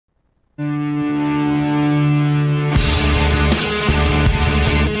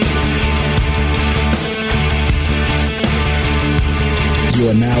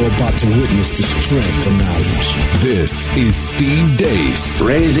about to witness the strength of knowledge. This is Steve Deace.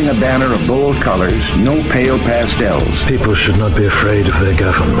 Raising a banner of bold colors, no pale pastels. People should not be afraid of their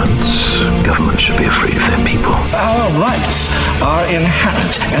governments. Governments should be afraid of their people. Our rights are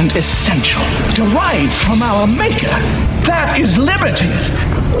inherent and essential, derived from our Maker. That is liberty.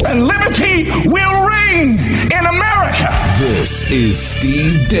 And liberty will reign in America. This is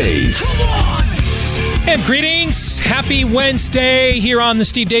Steve Deace. And greetings. Happy Wednesday here on the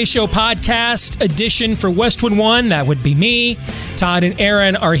Steve Deace Show podcast edition for Westwood One. That would be me. Todd and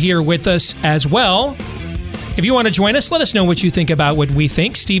Aaron are here with us as well. If you want to join us, let us know what you think about what we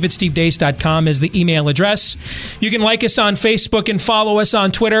think. Steve@stevedeace.com is the email address. You can like us on Facebook and follow us on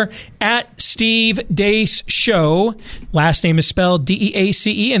Twitter at Steve Deace Show. Last name is spelled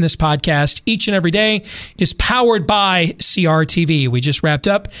D-E-A-C-E, and this podcast each and every day is powered by CRTV. We just wrapped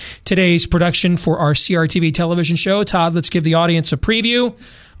up today's production for our CRTV television show. Todd, let's give the audience a preview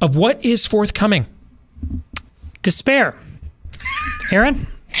of what is forthcoming. Despair. Aaron?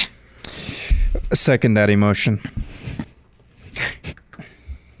 Second that emotion.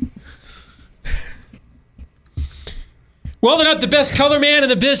 Well, they're not the best color man in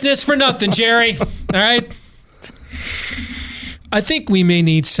the business for nothing, Jerry. All right? I think we may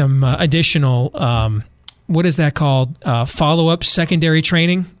need some additional, what is that called? Follow-up secondary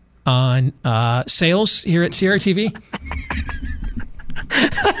training on sales here at CRTV.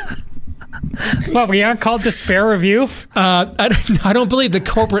 Well, we aren't called Despair Review. I don't believe the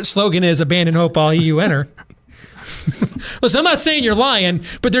corporate slogan is abandon hope all you enter. Listen, I'm not saying you're lying,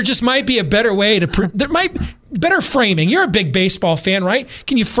 but there just might be a better way to better framing. You're a big baseball fan, right?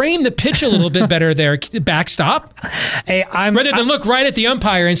 Can you frame the pitch a little bit better there, backstop? Hey, rather than look right at the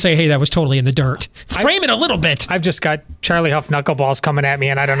umpire and say, hey, that was totally in the dirt. Frame it a little bit. I've just got Charlie Huff knuckleballs coming at me,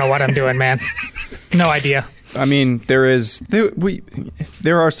 and I don't know what I'm doing, man. No idea. I mean, there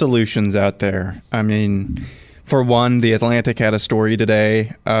are solutions out there. I mean, for one, The Atlantic had a story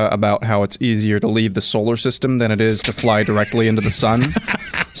today about how it's easier to leave the solar system than it is to fly directly into the sun.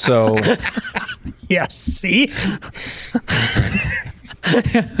 So, yes, see?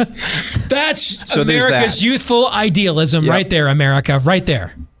 That's America's youthful idealism right there, America, right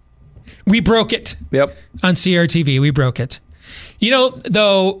there. We broke it. Yep. On CRTV, we broke it. You know,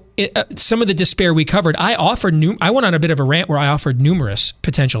 though, some of the despair we covered, I went on a bit of a rant where I offered numerous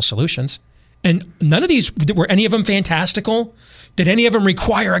potential solutions. And none of these, were any of them fantastical? Did any of them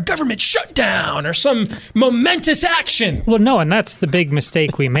require a government shutdown or some momentous action? Well, no, and that's the big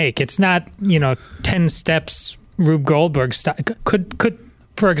mistake we make. It's not, 10 steps Rube Goldberg style. Could,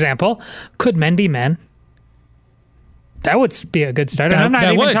 for example, could men be men? That would be a good start. And I'm not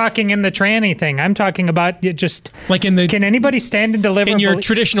even talking in the tranny thing. I'm talking about just like in the. Can anybody stand and deliver in your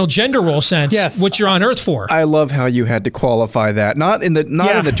traditional gender role sense? Yes. What you're on Earth for? I love how you had to qualify that. Not in the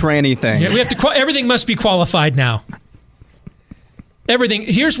tranny thing. Yeah, we have to. Everything must be qualified now. Everything.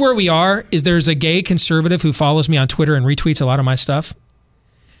 Here's where we are. Is there's a gay conservative who follows me on Twitter and retweets a lot of my stuff,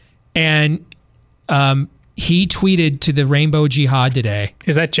 and he tweeted to the Rainbow Jihad today.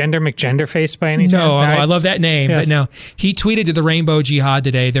 Is that Gender McGenderface by any chance? No, I love that name, yes. But no. He tweeted to the Rainbow Jihad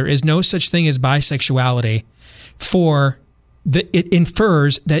today, there is no such thing as bisexuality, it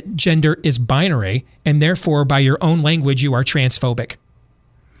infers that gender is binary, and therefore, by your own language, you are transphobic.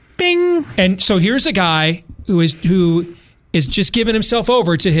 Bing! And so here's a guy who is just giving himself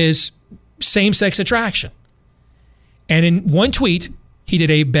over to his same-sex attraction. And in one tweet, he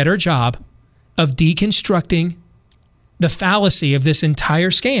did a better job of deconstructing the fallacy of this entire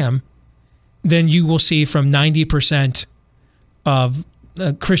scam than you will see from 90% of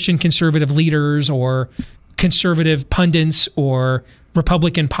Christian conservative leaders or conservative pundits or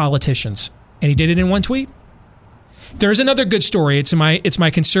Republican politicians. And he did it in one tweet. There's another good story. It's my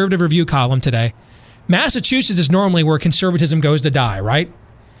conservative review column today. Massachusetts is normally where conservatism goes to die, right?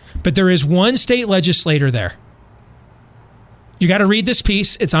 But there is one state legislator there. You got to read this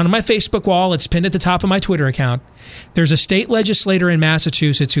piece. It's on my Facebook wall. It's pinned at the top of my Twitter account. There's a state legislator in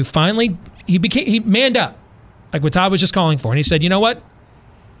Massachusetts who finally, he manned up, like what Todd was just calling for. And he said, you know what?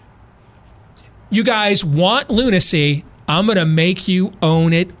 You guys want lunacy. I'm going to make you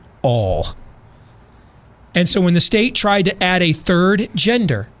own it all. And so when the state tried to add a third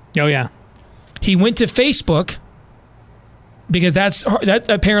gender, he went to Facebook, because that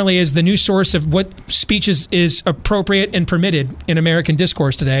apparently is the new source of what speech is appropriate and permitted in American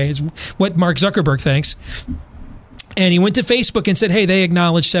discourse today, is what Mark Zuckerberg thinks. And he went to Facebook and said, hey, they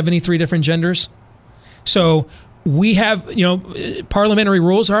acknowledge 73 different genders. So we have, parliamentary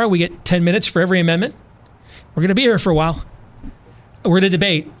rules are we get 10 minutes for every amendment. We're going to be here for a while. We're going to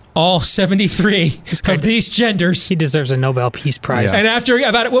debate all 73 of these genders. He deserves a Nobel Peace Prize. And after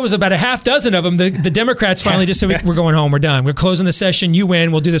about a half dozen of them, the Democrats finally just said, we're going home, we're done. We're closing the session, you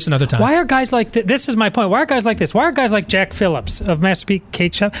win, we'll do this another time. Why are guys like this? Is my point. Why are guys like this? Why are guys like Jack Phillips of Masterpiece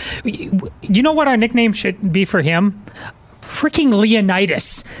Cake Shop? You know what our nickname should be for him? Freaking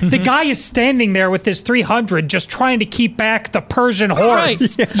Leonidas. The guy is standing there with this 300 just trying to keep back the Persian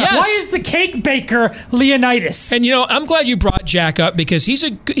hordes. Right. Yes. Why is the cake baker Leonidas? And I'm glad you brought Jack up because he's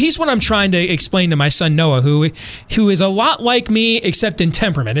what I'm trying to explain to my son Noah, who is a lot like me except in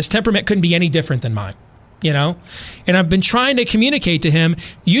temperament. His temperament couldn't be any different than mine. And I've been trying to communicate to him,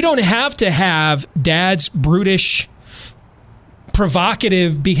 you don't have to have dad's brutish,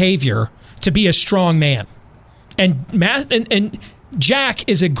 provocative behavior to be a strong man. And Jack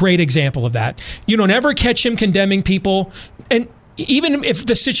is a great example of that. You don't ever catch him condemning people, and even if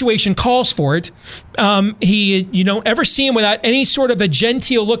the situation calls for it, you don't ever see him without any sort of a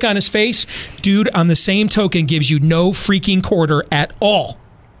genteel look on his face. Dude, on the same token, gives you no freaking quarter at all.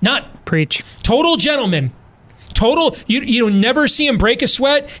 None. Preach. Total gentleman. Total. You never see him break a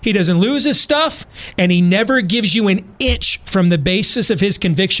sweat. He doesn't lose his stuff, and he never gives you an inch from the basis of his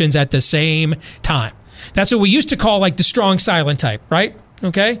convictions at the same time. That's what we used to call like the strong silent type, right?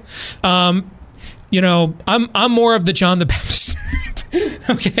 Okay. I'm more of the John the Baptist.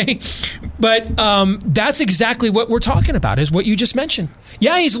 Okay. But that's exactly what we're talking about, is what you just mentioned.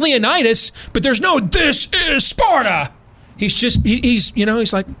 Yeah, he's Leonidas, but there's no "this is Sparta." He's just he's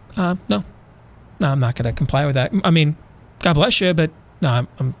like, no, I'm not going to comply with that. I mean, God bless you, but no,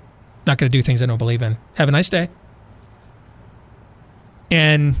 I'm not going to do things I don't believe in. Have a nice day.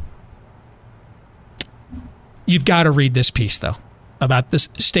 And you've got to read this piece, though, about this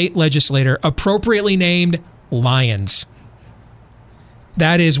state legislator appropriately named Lions.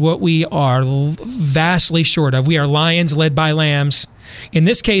 That is what we are vastly short of. We are lions led by lambs. In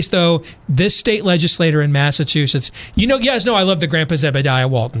this case, though, this state legislator in Massachusetts, you guys know I love the Grandpa Zebediah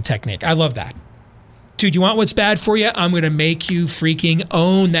Walton technique. I love that. Dude, you want what's bad for you? I'm going to make you freaking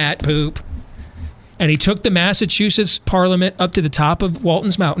own that poop. And he took the Massachusetts Parliament up to the top of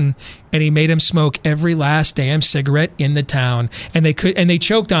Walton's Mountain, and he made him smoke every last damn cigarette in the town. And they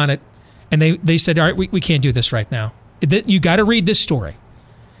choked on it, and they said, all right, we can't do this right now. You got to read this story.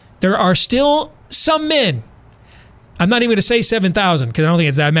 There are still some men, I'm not even going to say 7,000 because I don't think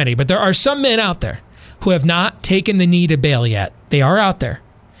it's that many, but there are some men out there who have not taken the knee to bail yet. They are out there.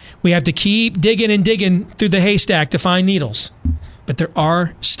 We have to keep digging and digging through the haystack to find needles. But there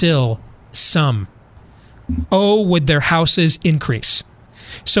are still some. Oh, would their houses increase?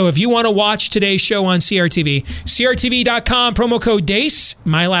 So if you want to watch today's show on CRTV, CRTV.com, promo code DACE,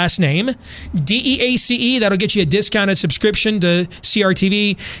 my last name, DEACE, that'll get you a discounted subscription to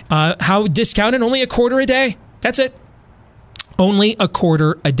CRTV. How discounted? Only a quarter a day. That's it. Only a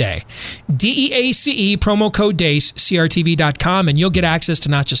quarter a day. DEACE, promo code DACE, CRTV.com, and you'll get access to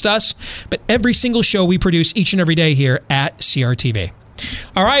not just us, but every single show we produce each and every day here at CRTV.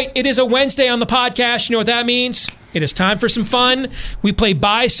 All right, it is a Wednesday on the podcast. You know what that means? It is time for some fun. We play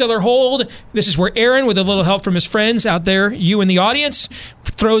buy, sell, or hold. This is where Aaron, with a little help from his friends out there, you in the audience,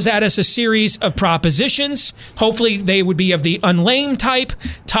 throws at us a series of propositions. Hopefully they would be of the unlame type.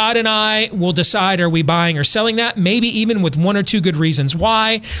 Todd and I will decide, are we buying or selling that? Maybe even with one or two good reasons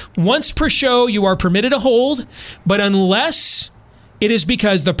why. Once per show, you are permitted to hold, but unless it is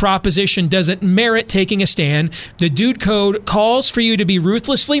because the proposition doesn't merit taking a stand, the Dude Code calls for you to be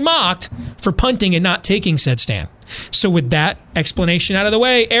ruthlessly mocked for punting and not taking said stand. So with that explanation out of the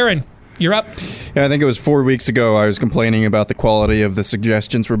way, Aaron, you're up. Yeah, I think it was 4 weeks ago I was complaining about the quality of the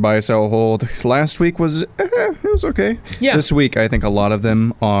suggestions for buy, sell, hold. Last week was, it was okay. Yeah. This week, I think a lot of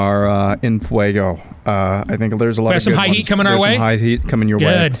them are in fuego. I think there's a lot of some high heat coming our way? Some high heat coming your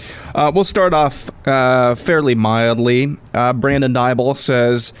way. We'll start off fairly mildly. Brandon Dybel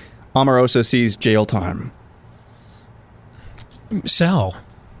says Omarosa sees jail time. Sell.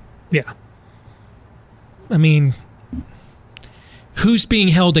 Yeah. I mean, who's being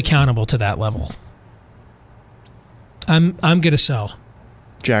held accountable to that level? I'm going to sell.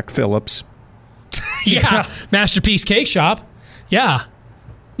 Jack Phillips. Yeah. Masterpiece Cake Shop. Yeah.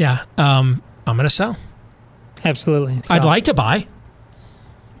 I'm going to sell. Absolutely. Sell. I'd like to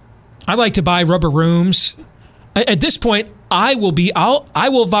buy rubber rooms. At this point, I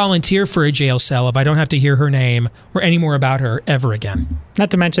will volunteer for a jail cell if I don't have to hear her name or any more about her ever again.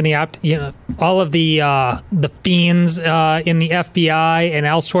 Not to mention all of the fiends in the FBI and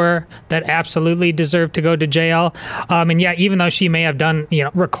elsewhere that absolutely deserve to go to jail. And yeah, even though she may have done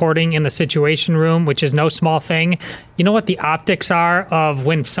recording in the Situation Room, which is no small thing, you know what the optics are of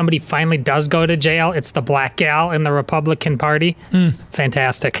when somebody finally does go to jail? It's the black gal in the Republican Party.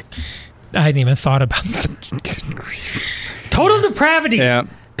 Fantastic. I hadn't even thought about that. Total depravity. Yeah.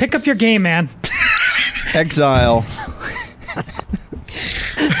 Pick up your game, man. Exile.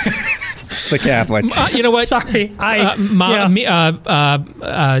 It's the Catholic. You know what? Sorry.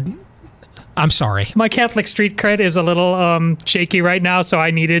 I'm sorry. My Catholic street cred is a little shaky right now, so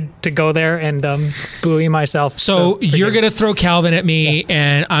I needed to go there and buoy myself. So you're going to throw Calvin at me,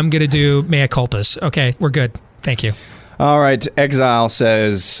 and I'm going to do mea culpas. Okay, we're good. Thank you. All right. Exile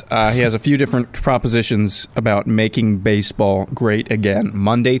says he has a few different propositions about making baseball great again.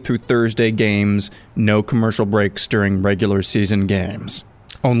 Monday through Thursday games, no commercial breaks during regular season games.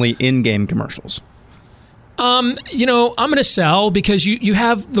 Only in-game commercials. I'm going to sell because you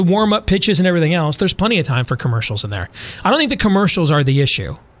have the warm-up pitches and everything else. There's plenty of time for commercials in there. I don't think the commercials are the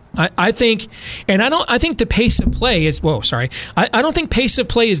issue. I think the pace of play is. Whoa, sorry. I don't think pace of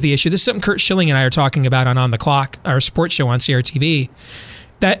play is the issue. This is something Kurt Schilling and I are talking about on the Clock, our sports show on CRTV.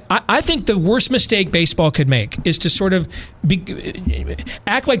 That I think the worst mistake baseball could make is to sort of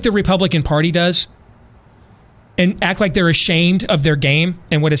act like the Republican Party does, and act like they're ashamed of their game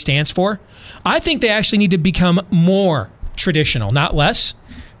and what it stands for. I think they actually need to become more traditional, not less.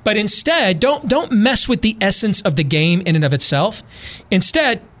 But instead, don't mess with the essence of the game in and of itself.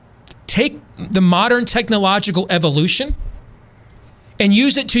 Instead, take the modern technological evolution and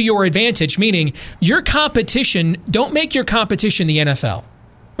use it to your advantage, meaning your competition, don't make your competition the NFL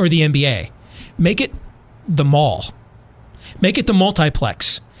or the NBA. Make it the mall. Make it the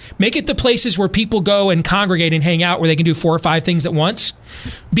multiplex. Make it the places where people go and congregate and hang out where they can do 4 or 5 things at once.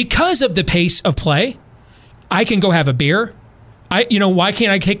 Because of the pace of play, I can go have a beer. Why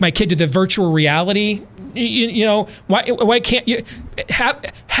can't I take my kid to the virtual reality? Why can't you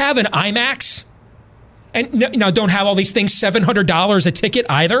have an IMAX? And don't have all these things $700 a ticket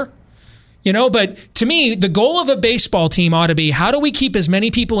either. But to me, the goal of a baseball team ought to be, how do we keep as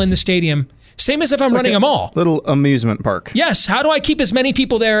many people in the stadium? Same as if I'm running a mall. Little amusement park. Yes. How do I keep as many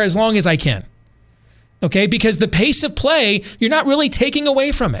people there as long as I can? Okay. Because the pace of play, you're not really taking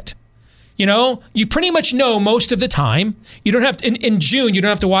away from it. You pretty much know most of the time. You don't have to, in June, you don't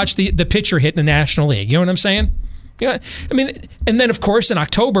have to watch the pitcher hit in the National League. You know what I'm saying? Yeah. And then of course in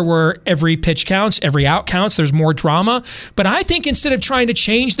October, where every pitch counts, every out counts, there's more drama. But I think instead of trying to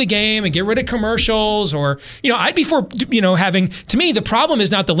change the game and get rid of commercials, or I'd be for having. To me, the problem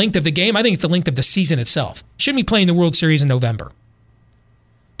is not the length of the game. I think it's the length of the season itself. Shouldn't be playing the World Series in November.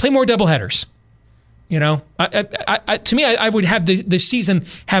 Play more doubleheaders. To me, I would have the season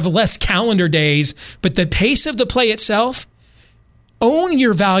have less calendar days, but the pace of the play itself, own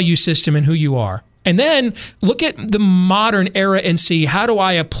your value system and who you are. And then look at the modern era and see, how do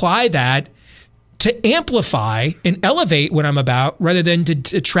I apply that to amplify and elevate what I'm about rather than to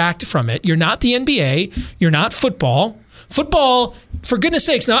detract from it? You're not the NBA. You're not football. Football, for goodness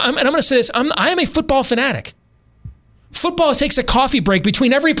sakes, now, I'm going to say this, I am a football fanatic. Football takes a coffee break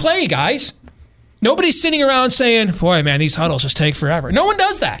between every play, guys. Nobody's sitting around saying, boy, man, these huddles just take forever. No one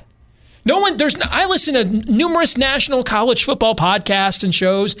does that. I listen to numerous national college football podcasts and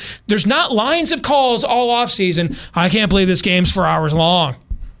shows. There's not lines of calls all off season. I can't believe this game's 4 hours long.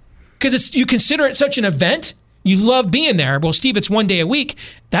 Because you consider it such an event. You love being there. Well, Steve, it's 1 day a week.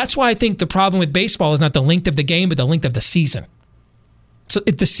 That's why I think the problem with baseball is not the length of the game, but the length of the season. So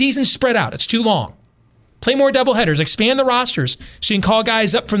if the season's spread out, it's too long. Play more doubleheaders. Expand the rosters so you can call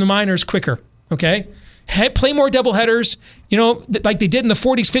guys up from the minors quicker. Okay? Play more doubleheaders, like they did in the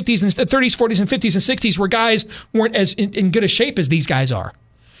 40s, 50s, and 30s, 40s, and 50s, and 60s, where guys weren't as in good a shape as these guys are.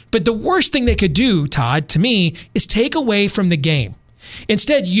 But the worst thing they could do, Todd, to me, is take away from the game.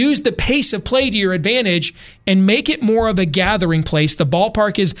 Instead, use the pace of play to your advantage and make it more of a gathering place. The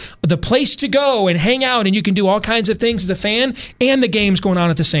ballpark is the place to go and hang out, and you can do all kinds of things as a fan, and the game's going on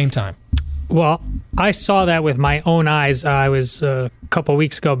at the same time. Well, I saw that with my own eyes. I was a couple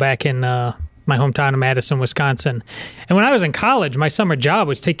weeks ago back in my hometown of Madison, Wisconsin. And when I was in college, my summer job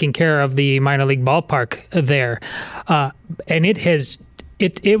was taking care of the minor league ballpark there. And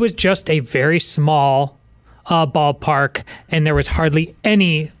it was just a very small ballpark, and there was hardly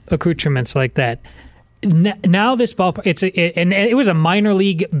any accoutrements like that. now this ballpark, and it was a minor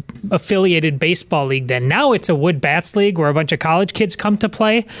league affiliated baseball league then. Now it's a wood bats league where a bunch of college kids come to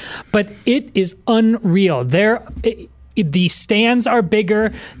play, but it is unreal. The stands are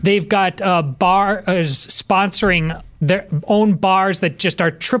bigger. They've got bars sponsoring their own bars that just are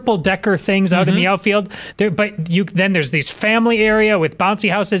triple-decker things out in the outfield. Then there's these family area with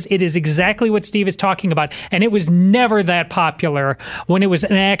bouncy houses. It is exactly what Steve is talking about, and it was never that popular when it was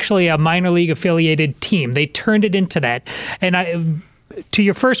actually a minor league affiliated team. They turned it into that. And to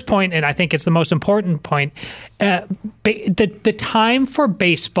your first point, and I think it's the most important point, the time for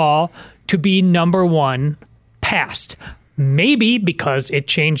baseball to be number one passed. Maybe because it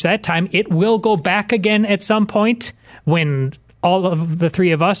changed that time, it will go back again at some point when all of the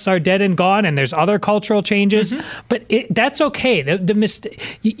three of us are dead and gone and there's other cultural changes. But that's okay.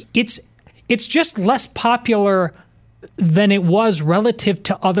 It's just less popular than it was relative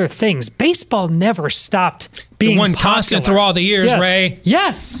to other things. Baseball never stopped being the one popular. Constant through all the years, Ray.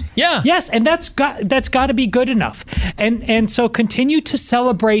 Yes. Yeah. Yes, and that's got to be good enough. And so continue to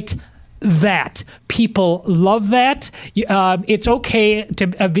celebrate that. People love that. It's okay to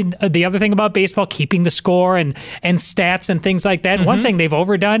the other thing about baseball, keeping the score and stats and things like that. One thing they've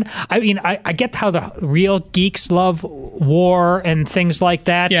overdone, I mean, I get how the real geeks love war and things like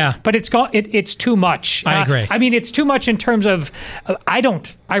that. Yeah. But it's too much. I agree. I mean, it's too much in terms of, I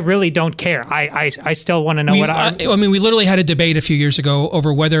really don't care. I still want to know I mean, we literally had a debate a few years ago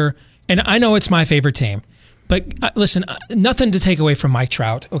over whether, and I know it's my favorite team, but listen, nothing to take away from Mike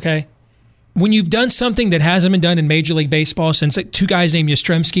Trout, okay? When you've done something that hasn't been done in Major League Baseball since like two guys named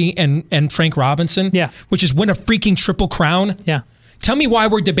Yastrzemski and Frank Robinson, which is win a freaking Triple Crown. Yeah. Tell me why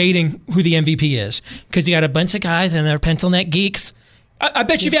we're debating who the MVP is. Because you got a bunch of guys and they're pencil neck geeks. I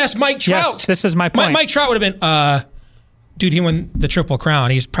bet you if you asked Mike Trout. Yes, this is my point. Mike Trout would have been, dude, he won the Triple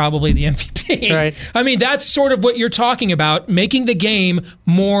Crown. He's probably the MVP. Right. I mean, that's sort of what you're talking about, making the game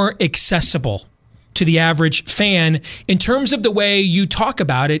more accessible to the average fan in terms of the way you talk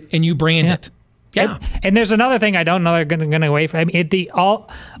about it and you brand it. Yeah. And there's another thing I don't know they're going to wait for. I mean, all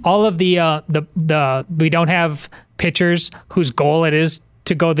of the we don't have pitchers whose goal it is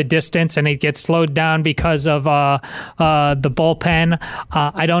to go the distance, and it gets slowed down because of the bullpen.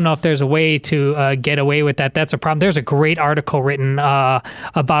 I don't know if there's a way to get away with that. That's a problem. There's a great article written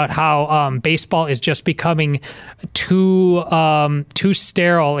about how baseball is just becoming too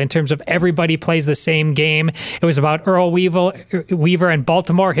sterile in terms of everybody plays the same game. It was about Earl Weaver in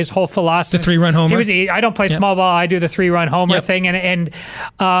Baltimore. His whole philosophy, the 3-run homer. I don't play small ball. I do the 3-run homer thing, and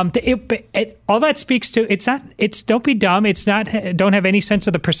all that speaks to it's don't be dumb. It's not don't have any sense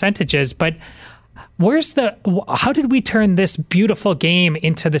of the percentages, but how did we turn this beautiful game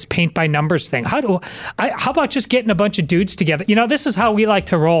into this paint by numbers thing? How about just getting a bunch of dudes together? This is how we like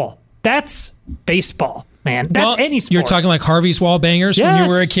to roll. That's baseball, man. That's any sport. You're talking like Harvey's Wall Bangers when you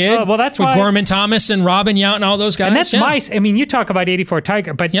were a kid? Well, that's with why. Gorman Thomas and Robin Yount and all those guys. And that's I mean, you talk about 84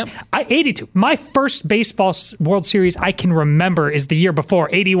 Tiger, but 82. My first baseball World Series I can remember is the year before,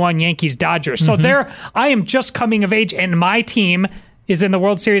 81 Yankees Dodgers. So I am just coming of age, and my team is in the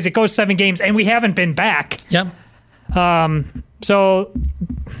World Series. It goes 7 games, and we haven't been back. Yep. So,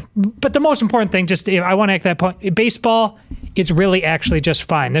 but the most important thing, I want to make that point, baseball is really actually just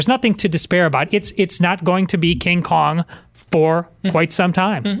fine. There's nothing to despair about. It's not going to be King Kong for quite some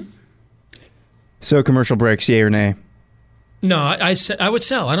time. So commercial breaks, yay or nay? No, I would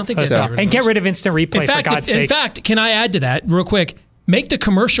sell. I don't think that's and get rid of instant replay, for God's sake. In fact, can I add to that real quick? Make the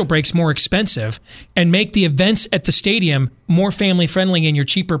commercial breaks more expensive and make the events at the stadium more family friendly in your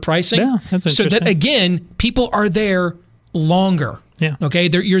cheaper pricing. Yeah, that's interesting. So that, again, people are there longer. Yeah. Okay?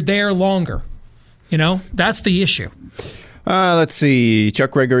 You're there longer. That's the issue. Let's see.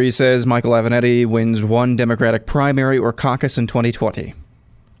 Chuck Gregory says Michael Avenatti wins one Democratic primary or caucus in 2020.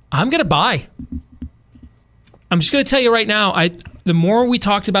 I'm going to buy. I'm just going to tell you right now, the more we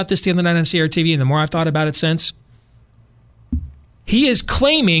talked about this the other night on CRTV and the more I've thought about it since, he is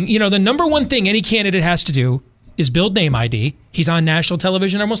claiming, the number one thing any candidate has to do is build name ID. He's on national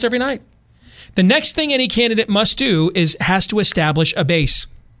television almost every night. The next thing any candidate must do has to establish a base.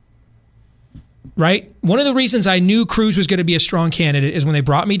 Right? One of the reasons I knew Cruz was going to be a strong candidate is when they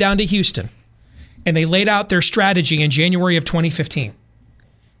brought me down to Houston and they laid out their strategy in January of 2015.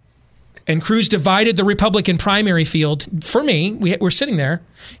 And Cruz divided the Republican primary field. For me, we're sitting there,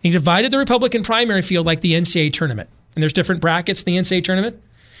 and he divided the Republican primary field like the NCAA tournament. And there's different brackets in the NCAA tournament,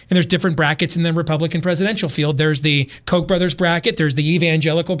 and there's different brackets in the Republican presidential field. There's the Koch brothers bracket, there's the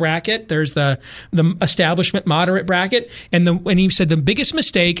evangelical bracket, there's the establishment moderate bracket. And he said the biggest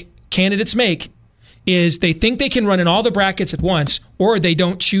mistake candidates make is they think they can run in all the brackets at once, or they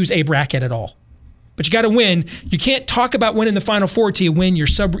don't choose a bracket at all. but you got to win. You can't talk about winning the Final Four till you win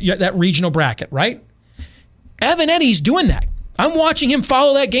that regional bracket, right? Avenetti's doing that. I'm watching him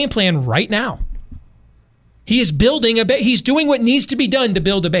follow that game plan right now. He is building he's doing what needs to be done to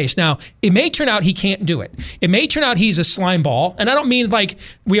build a base. Now, it may turn out he can't do it. It may turn out he's a slime ball, and I don't mean like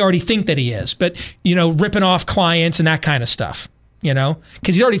we already think that he is, but, ripping off clients and that kind of stuff, because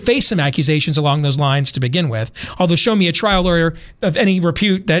he's already faced some accusations along those lines to begin with. Although show me a trial lawyer of any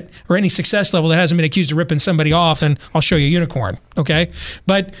repute or any success level that hasn't been accused of ripping somebody off, and I'll show you a unicorn, okay?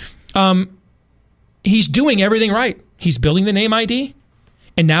 But he's doing everything right. He's building the name ID.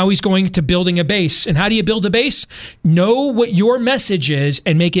 And now he's going to building a base. And how do you build a base? Know what your message is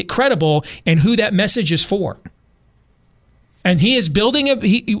and make it credible and who that message is for. And he is building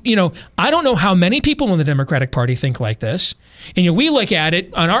I don't know how many people in the Democratic Party think like this. And we look at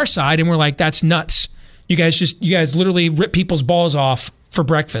it on our side and we're like, that's nuts. You guys literally rip people's balls off for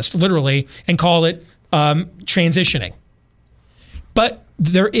breakfast, literally, and call it transitioning. But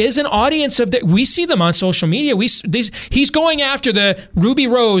there is an audience of that. We see them on social media. He's going after the Ruby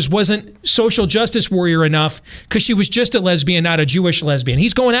Rose wasn't social justice warrior enough because she was just a lesbian, not a Jewish lesbian.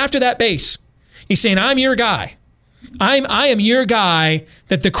 He's going after that base. He's saying, I'm your guy. I am your guy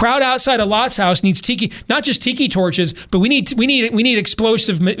that the crowd outside of Lot's house needs tiki, not just tiki torches, but we need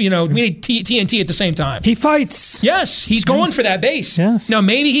explosive, we need TNT at the same time. He fights. Yes, he's going for that base. Yes. Now,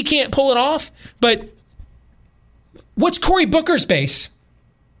 maybe he can't pull it off, but what's Cory Booker's base?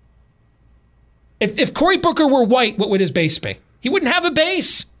 If Cory Booker were white, what would his base be? He wouldn't have a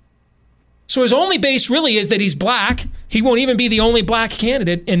base. So his only base really is that he's black. He won't even be the only black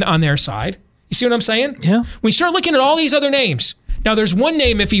candidate on their side. You see what I'm saying? Yeah. When you start looking at all these other names, now there's one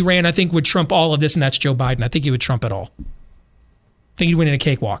name if he ran I think would trump all of this, and that's Joe Biden. I think he would trump it all. I think he'd win in a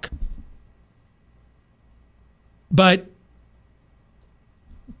cakewalk. But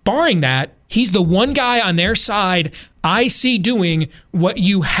barring that, he's the one guy on their side I see doing what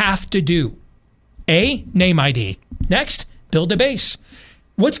you have to do. A, name ID. Next, build a base.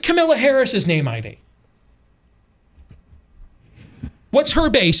 What's Kamala Harris's name ID? What's her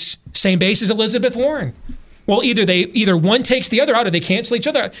base? Same base as Elizabeth Warren. Well, either one takes the other out or they cancel each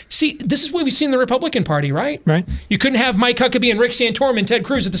other out. See, this is what we've seen in the Republican Party, right? Right. You couldn't have Mike Huckabee and Rick Santorum and Ted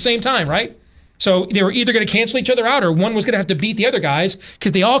Cruz at the same time, right? So they were either going to cancel each other out or one was going to have to beat the other guys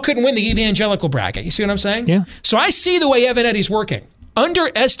because they all couldn't win the evangelical bracket. You see what I'm saying? Yeah. So I see the way Avenetti's working.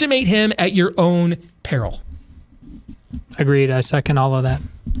 Underestimate him at your own peril. Agreed. I second all of that.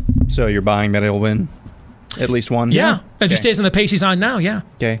 So you're buying that he'll win at least one? Yeah. If he stays on the pace he's on now, yeah.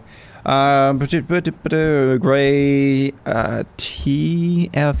 Okay. Gray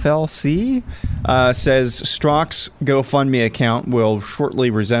TFLC says Strzok's GoFundMe account will shortly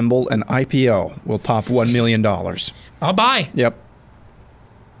resemble an IPO. Will top $1 million. I'll buy. Yep.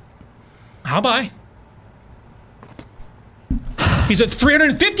 I'll buy. He's at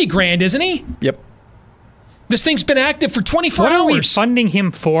 $350,000, isn't he? Yep. This thing's been active for 24 What hours. are we funding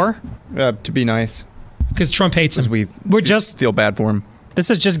him for? To be nice. Because Trump hates him. We're just feel bad for him. This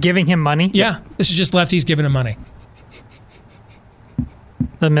is just giving him money? Yeah. This is just lefties giving him money.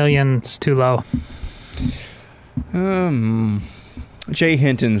 The million's too low. Jay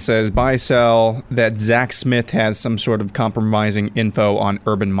Hinton says, buy sell that Zach Smith has some sort of compromising info on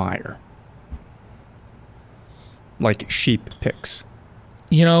Urban Meyer. Like sheep picks.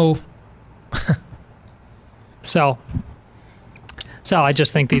 Sell, I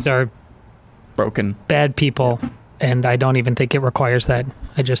just think these are broken, bad people, and I don't even think it requires that.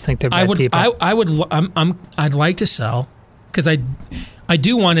 I just think they're bad people. I'd like to sell because I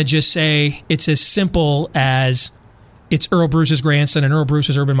do want to just say it's as simple as it's Earl Bruce's grandson and Earl Bruce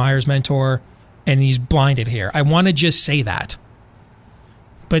is Urban Meyer's mentor, and he's blinded here. I want to just say that.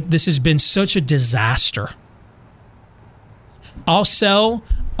 But this has been such a disaster. I'll sell,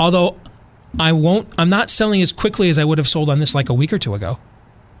 although I'm not selling as quickly as I would have sold on this like a week or two ago.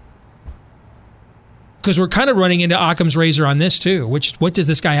 Because we're kind of running into Occam's razor on this too. What does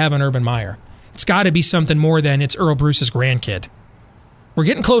this guy have on Urban Meyer? It's got to be something more than it's Earl Bruce's grandkid. We're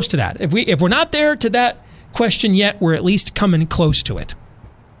getting close to that. If we're not there to that question yet, we're at least coming close to it.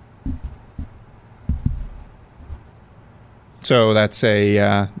 So that's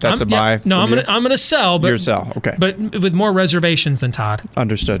a buy. No, I'm gonna sell. But you're sell, okay. But with more reservations than Todd.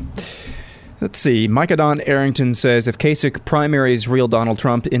 Understood. Let's see. Micah Don Arrington says if Kasich primaries real Donald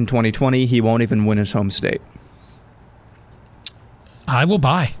Trump in 2020, he won't even win his home state. I will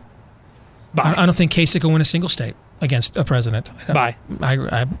buy. I don't think Kasich will win a single state against a president. Buy.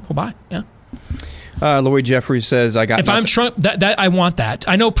 I will buy. Yeah. Lloyd Jeffries says, "I got." If I'm Trump, that I want that.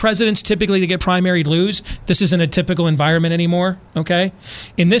 I know presidents typically to get primaried lose. This isn't a typical environment anymore. Okay,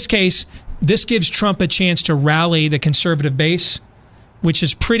 in this case, this gives Trump a chance to rally the conservative base, which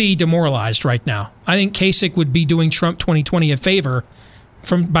is pretty demoralized right now. I think Kasich would be doing Trump 2020 a favor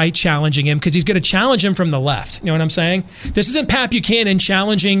by challenging him, because he's going to challenge him from the left. You know what I'm saying? This isn't Pat Buchanan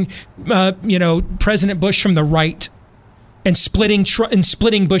challenging, President Bush from the right and splitting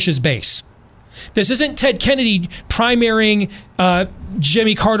Bush's base. This isn't Ted Kennedy primarying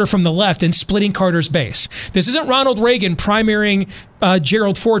Jimmy Carter from the left and splitting Carter's base. This isn't Ronald Reagan primarying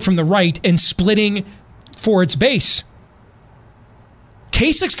Gerald Ford from the right and splitting Ford's base.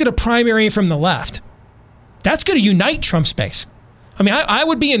 Kasich's going to primary from the left. That's going to unite Trump's base. I mean, I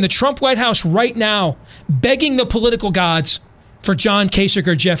would be in the Trump White House right now begging the political gods for John Kasich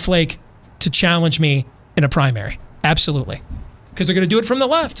or Jeff Flake to challenge me in a primary. Absolutely. Because they're going to do it from the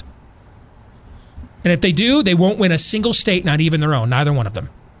left. And if they do, they won't win a single state, not even their own, neither one of them.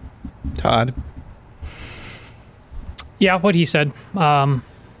 Todd? Yeah, what he said. The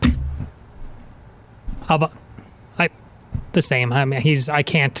same. I mean,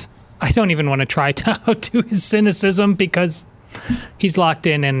 I don't even want to try to outdo his cynicism, because he's locked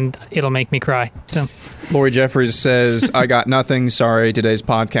in and it'll make me cry. So, Lori Jeffries says, I got nothing. Sorry, today's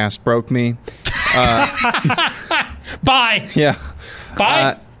podcast broke me. Bye. Yeah.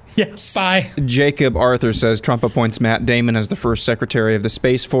 Bye. yes. Bye. Jacob Arthur says Trump appoints Matt Damon as the first Secretary of the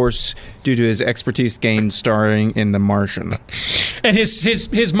Space Force due to his expertise gained starring in The Martian. And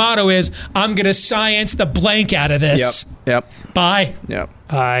his motto is, I'm going to science the blank out of this. Yep. Bye. Yep.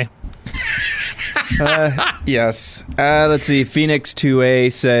 Bye. Yes. Let's see. Phoenix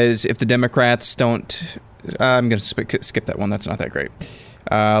 2A says if the Democrats don't... I'm going to skip that one. That's not that great.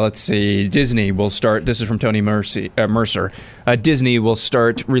 Let's see. Disney will start... This is from Tony Mercer. Disney will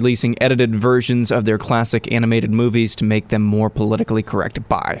start releasing edited versions of their classic animated movies to make them more politically correct.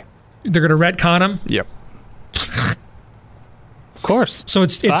 Bye. They're going to retcon them? Yep. Of course. So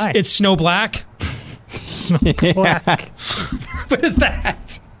it's Snow Black? Snow Black. What is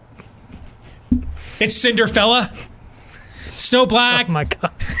that? It's Cinderfella? Snow Black? Oh my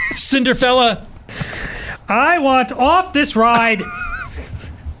God. Cinderfella? I want off this ride.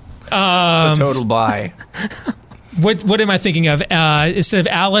 It's a total bye. What am I thinking of? Instead of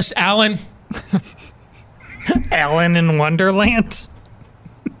Alice, Alan? Alan in Wonderland.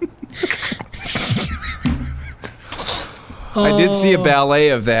 I did see a ballet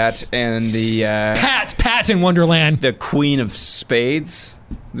of that, and the... Pat in Wonderland. The Queen of Spades.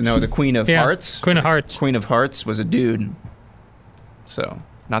 No, the Queen of Hearts. Queen of Hearts. Queen of Hearts was a dude. So,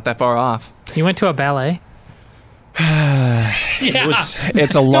 not that far off. You went to a ballet?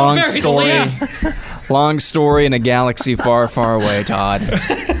 It's a long story. Long story in a galaxy far, far away, Todd.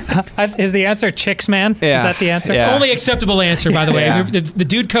 Is the answer chicks, man? Yeah. Is that the answer? Yeah. Only acceptable answer, by the way. Yeah. The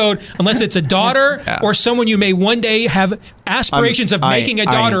dude code, unless it's a daughter or someone you may one day have aspirations of making a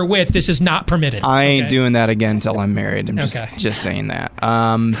daughter with, this is not permitted. I ain't doing that again until I'm married. I'm just saying that.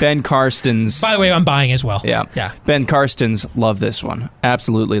 Ben Karstens. By the way, I'm buying as well. Yeah. Ben Karstens, love this one.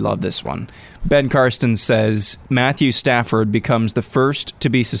 Absolutely love this one. Ben Karstens says Matthew Stafford becomes the first to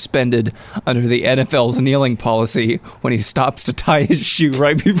be suspended under the NFL's kneeling policy when he stops to tie his shoe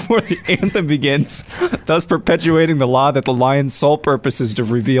right before the anthem begins, thus perpetuating the law that the Lions' sole purpose is to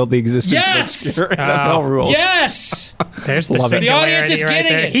reveal the existence of obscure NFL rules. Yes! There's the The audience is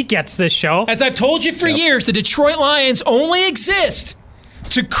getting it. He gets this show. As I've told you for years, the Detroit Lions only exist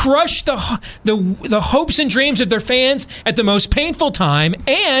to crush the hopes and dreams of their fans at the most painful time,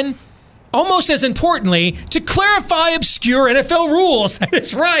 and almost as importantly, to clarify obscure NFL rules. That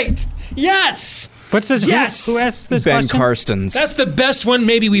is right. Yes. What's this? Yes. Who asked this Ben question? Karstens. That's the best one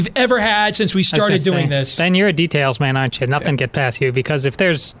maybe we've ever had since we started doing this. Ben, you're a details man, aren't you? Nothing get past you, because if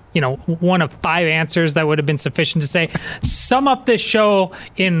there's, one of 5 answers that would have been sufficient to say, sum up this show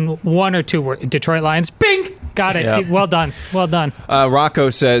in 1 or 2 words. Detroit Lions. Bing! Got it. Yep. Well done. Well done. Rocco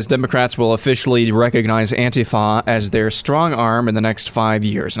says Democrats will officially recognize Antifa as their strong arm in the next 5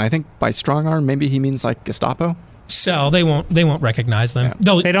 years. And I think by strong arm, maybe he means like Gestapo? So they won't recognize them.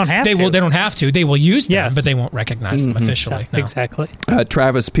 Yeah. They don't have to. They don't have to. They will use them, Yes. but they won't recognize them officially. No. Exactly.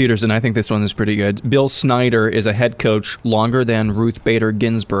 Travis Peterson, I think this one is pretty good. Bill Snyder is a head coach longer than Ruth Bader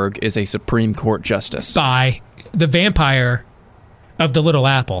Ginsburg is a Supreme Court justice. By the vampire of the Little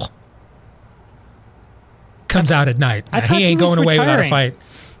Apple comes out at night. He ain't going away without a fight.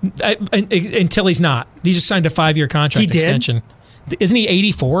 Until he's not. He just signed a 5-year contract extension. Isn't he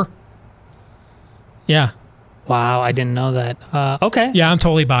 84? Yeah. Wow, I didn't know that. Okay. Yeah, I'm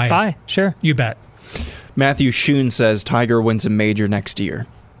totally buying. Bye. Sure. You bet. Matthew Schoon says Tiger wins a major next year.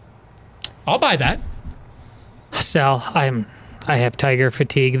 I'll buy that. Sal, I have Tiger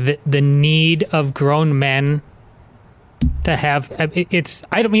fatigue. The need of grown men to have. It's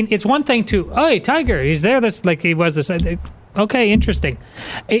I don't mean it's one thing to hey Tiger, he's there. This like he was this. Okay, interesting.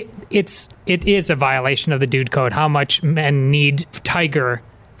 It is a violation of the dude code how much men need Tiger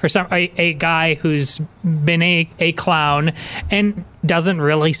for a guy who's been a clown and doesn't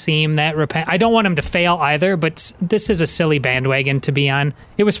really seem that I don't want him to fail either, but this is a silly bandwagon to be on.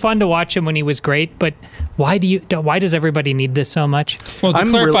 It was fun to watch him when he was great, but why does everybody need this so much? Well, to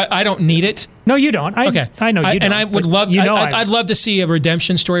clarify, I don't need it. No, you don't. Okay. I know you don't. And I would love, I'd love to see a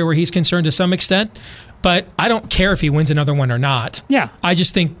redemption story where he's concerned to some extent, but I don't care if he wins another one or not. Yeah. I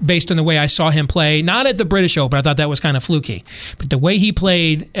just think based on the way I saw him play, not at the British Open, I thought that was kind of fluky, but the way he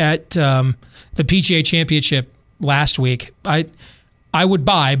played at the PGA Championship last week, I would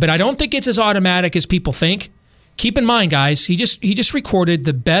buy, but I don't think it's as automatic as people think. Keep in mind, guys, he just recorded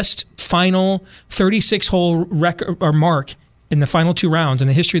the best final 36-hole record or mark in the final 2 rounds in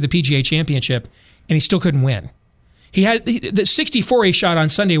the history of the PGA Championship, and he still couldn't win. The 64 he shot on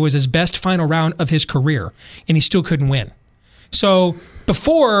Sunday was his best final round of his career, and he still couldn't win. So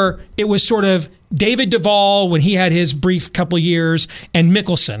before, it was sort of David Duval when he had his brief couple years, and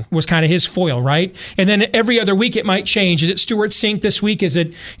Mickelson was kind of his foil, right? And then every other week it might change. Is it Stuart Sink this week? Is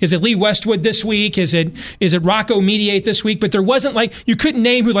it Lee Westwood this week? Is it Rocco Mediate this week? But there wasn't you couldn't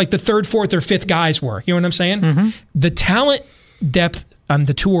name who the 3rd, 4th, or 5th guys were. You know what I'm saying? Mm-hmm. The talent depth on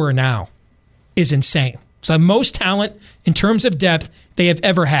the tour now is insane. It's the most talent in terms of depth they have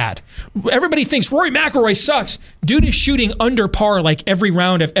ever had. Everybody thinks Rory McIlroy sucks. Dude is shooting under par every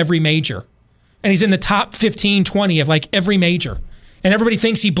round of every major. And he's in the top 15, 20 of every major. And everybody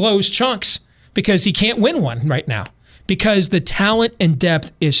thinks he blows chunks because he can't win one right now. Because the talent and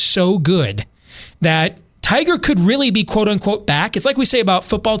depth is so good that Tiger could really be quote-unquote back. It's like we say about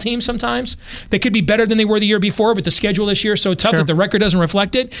football teams sometimes. They could be better than they were the year before, but the schedule this year is so tough that the record doesn't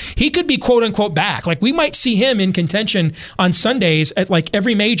reflect it. He could be quote-unquote back. We might see him in contention on Sundays at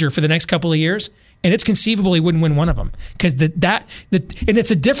every major for the next couple of years, and it's conceivable he wouldn't win one of them. Because and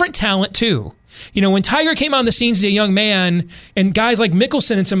it's a different talent too. When Tiger came on the scenes as a young man, and guys like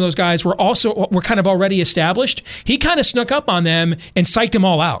Mickelson and some of those guys were kind of already established, he kind of snuck up on them and psyched them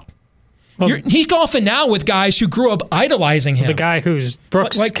all out. Well, he's golfing now with guys who grew up idolizing him. The guy who's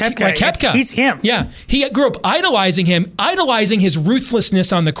Brooks Koepka. He's him. Yeah, he grew up idolizing him, idolizing his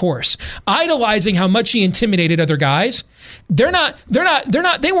ruthlessness on the course, idolizing how much he intimidated other guys.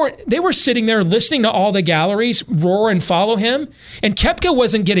 They were sitting there listening to all the galleries roar and follow him, and Koepka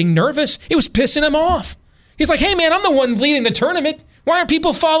wasn't getting nervous. It was pissing him off. He's like, hey man, I'm the one leading the tournament. Why aren't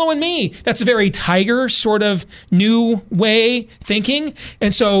people following me? That's a very Tiger sort of new way thinking.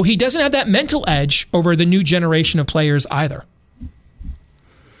 And so he doesn't have that mental edge over the new generation of players either.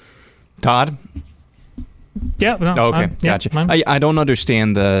 Todd? Yeah. No, okay, gotcha. I don't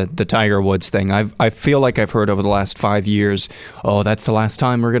understand the Tiger Woods thing. I feel like I've heard over the last 5 years, oh, that's the last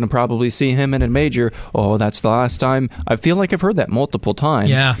time we're going to probably see him in a major. Oh, that's the last time. I feel like I've heard that multiple times.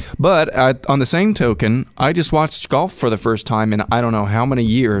 Yeah. But on the same token, I just watched golf for the first time in I don't know how many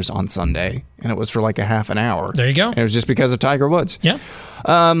years on Sunday, and it was for a half an hour. There you go. And it was just because of Tiger Woods. Yeah.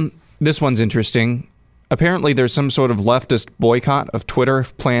 This one's interesting. Apparently, there's some sort of leftist boycott of Twitter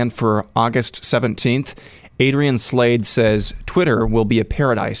planned for August 17th. Adrian Slade says Twitter will be a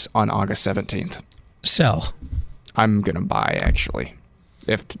paradise on August 17th. Sell. I'm going to buy, actually.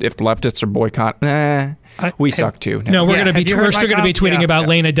 If leftists are boycott, we suck too. No, we're going to be tweeting about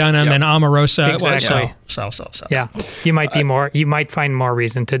Lena Dunham and Omarosa. Exactly. Sell. Yeah, you might find more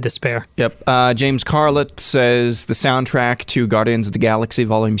reason to despair. Yep. James Carlett says the soundtrack to Guardians of the Galaxy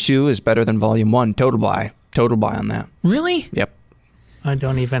Volume 2 is better than Volume 1. Total buy on that. Really? Yep. I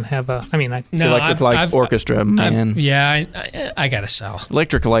don't even have a. I mean, Electric Light Orchestra, man. I gotta sell.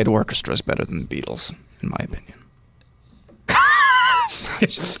 Electric Light Orchestra is better than the Beatles, in my opinion. He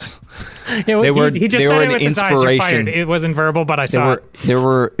just said it with his eyes. You're fired. It wasn't verbal, but I saw it.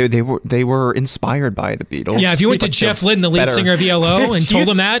 They were inspired by the Beatles. Yeah, if you went to Jeff Lynne, the lead singer of ELO, and told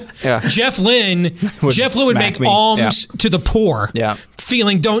him that, Jeff Lynne would make alms to the poor. Yeah.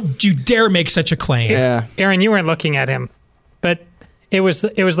 Feeling, don't you dare make such a claim. Yeah. Aaron, you weren't looking at him, but it was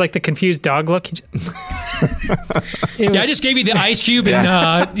like the confused dog look. I just gave you the ice cube in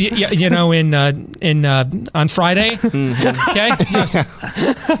on Friday. Mm-hmm. Okay.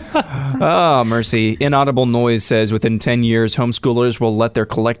 Oh, mercy. Inaudible Noise says within 10 years, homeschoolers will let their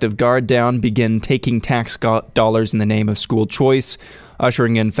collective guard down, begin taking tax dollars in the name of school choice,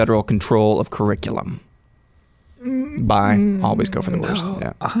 ushering in federal control of curriculum. Bye. Always go for the worst.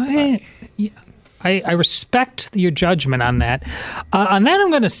 I respect your judgment on that. On that, I'm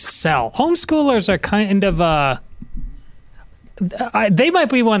going to sell. Homeschoolers are kind of They might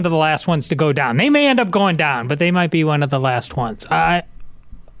be one of the last ones to go down. They may end up going down, but they might be one of the last ones. They're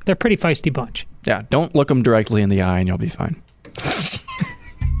a pretty feisty bunch. Yeah, don't look them directly in the eye and you'll be fine.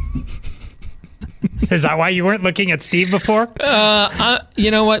 Is that why you weren't looking at Steve before?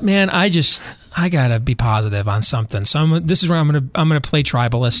 You know what, man? I gotta be positive on something. So this is where I'm gonna play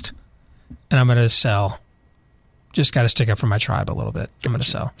tribalist, and I'm gonna sell. Just got to stick up for my tribe a little bit. I'm gonna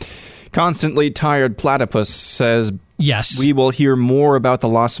sell. Constantly Tired Platypus says, yes, we will hear more about the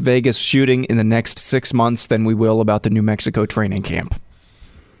Las Vegas shooting in the next 6 months than we will about the New Mexico training camp.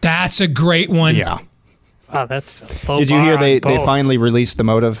 That's a great one. Yeah. Oh, that's a low Did you bar hear on they both. finally released the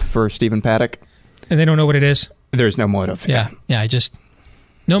motive for Stephen Paddock? And they don't know what it is? There's no motive. Yeah.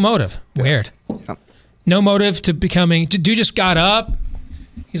 No motive. Weird. Yeah. No motive to becoming... Dude just got up.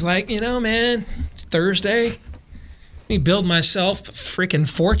 He's like, man, it's Thursday. Let me build myself a freaking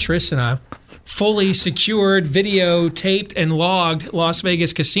fortress in a fully secured, videotaped, and logged Las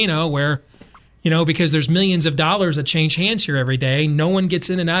Vegas casino where, because there's millions of dollars that change hands here every day, no one gets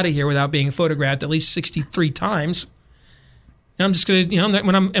in and out of here without being photographed at least 63 times. And I'm just going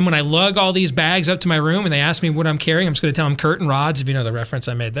to, when I lug all these bags up to my room and they ask me what I'm carrying, I'm just going to tell them curtain rods, if you know the reference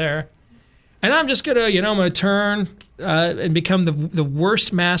I made there. And I'm just going to, I'm going to turn and become the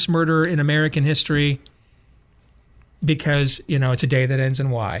worst mass murderer in American history because, it's a day that ends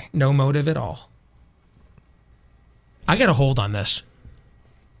in Y. No motive at all. I got a hold on this.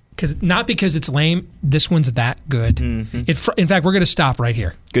 Not because it's lame, this one's that good. Mm-hmm. In fact, we're going to stop right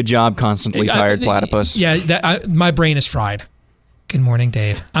here. Good job, Constantly Tired Platypus. Yeah, my brain is fried. Good morning,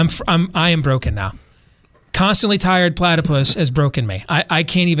 Dave. I am broken now. Constantly Tired Platypus has broken me. I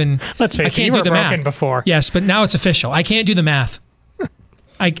can't even. Let's face it, you were broken before. Yes, but now it's official. I can't do the math.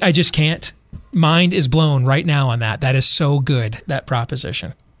 I just can't. Mind is blown right now on that. That is so good, that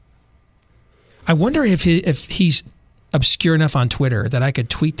proposition. I wonder if he's obscure enough on Twitter that I could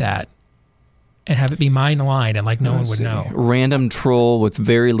tweet that and have it be mine aligned and no one would know. Random troll with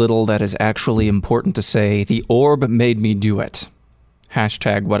very little that is actually important to say. The orb made me do it.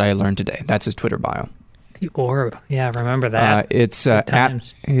 Hashtag what I learned today. That's his Twitter bio. The orb. Yeah, remember that. It's at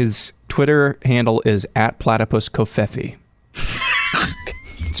his Twitter handle is @platypuskofefi.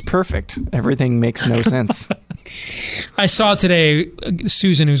 It's perfect. Everything makes no sense. I saw today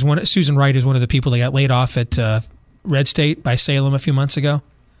Susan Wright is one of the people that got laid off at Red State by Salem a few months ago.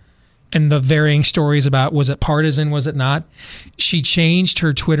 And the varying stories about was it partisan, was it not? She changed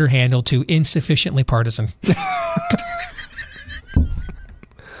her Twitter handle to insufficiently partisan.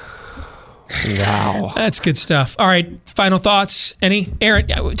 Wow. That's good stuff. All right, final thoughts? Any? Aaron,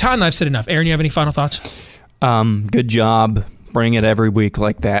 Todd and I've said enough. Aaron, you have any final thoughts? Good job. Bring it every week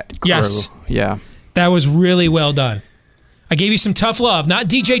like that. Crew. Yes. Yeah. That was really well done. I gave you some tough love. Not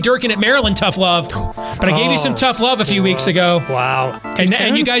DJ Durkin at Maryland tough love, but I gave you some tough love a few weeks ago. Wow.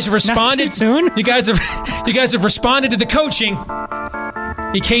 And you guys have responded. Not too soon? You guys have responded to the coaching.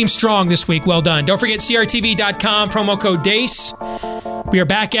 You came strong this week. Well done. Don't forget crtv.com, promo code DACE. We are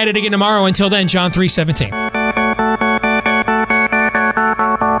back at it again tomorrow. Until then, John 3:17.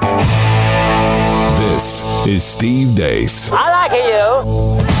 This is Steve Dace. I like you.